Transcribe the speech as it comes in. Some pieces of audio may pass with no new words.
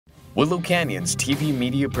Willow Canyon's TV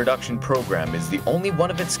media production program is the only one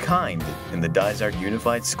of its kind in the Dysart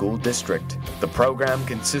Unified School District. The program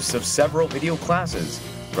consists of several video classes,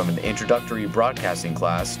 from an introductory broadcasting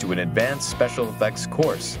class to an advanced special effects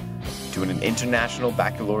course, to an international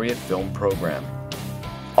baccalaureate film program.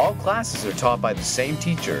 All classes are taught by the same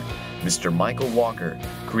teacher, Mr. Michael Walker,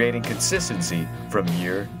 creating consistency from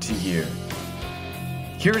year to year.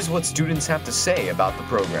 Here's what students have to say about the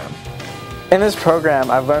program. In this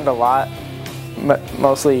program, I've learned a lot,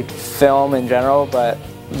 mostly film in general, but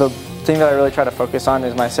the thing that I really try to focus on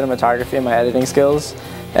is my cinematography and my editing skills.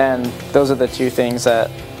 And those are the two things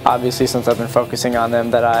that, obviously, since I've been focusing on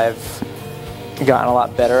them, that I've gotten a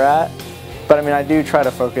lot better at. But I mean, I do try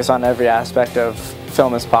to focus on every aspect of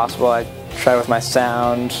film as possible. I try with my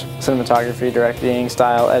sound, cinematography, directing,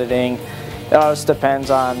 style, editing. It all just depends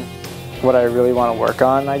on what I really want to work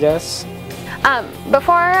on, I guess.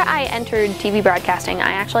 Before I entered TV broadcasting,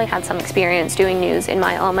 I actually had some experience doing news in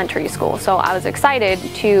my elementary school, so I was excited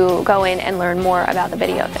to go in and learn more about the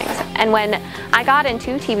video things. And when I got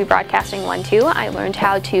into TV broadcasting 1-2, I learned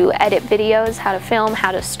how to edit videos, how to film,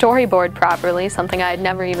 how to storyboard properly, something I had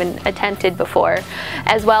never even attempted before,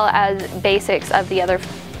 as well as basics of the other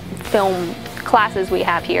film classes we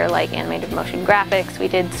have here, like animated motion graphics. We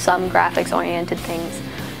did some graphics-oriented things,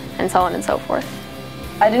 and so on and so forth.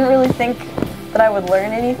 I didn't really think that I would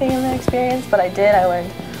learn anything in the experience, but I did. I learned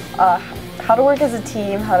how to work as a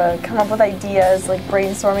team, how to come up with ideas, like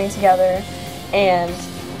brainstorming together, and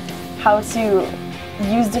how to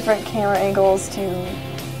use different camera angles to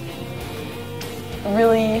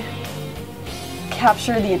really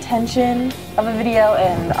capture the attention of a video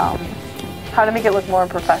and how to make it look more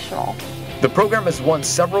professional. The program has won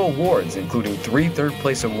several awards, including 3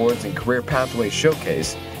 third-place awards in Career Pathway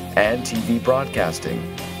Showcase and TV Broadcasting,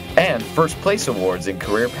 and first-place awards in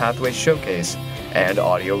Career Pathway Showcase and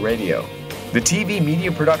Audio Radio. The TV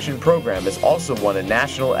Media Production Program has also won a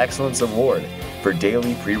National Excellence Award for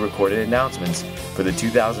daily pre-recorded announcements for the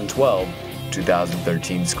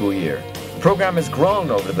 2012-2013 school year. The program has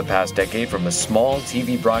grown over the past decade from a small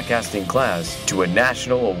TV broadcasting class to a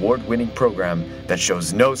national award-winning program that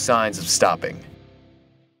shows no signs of stopping.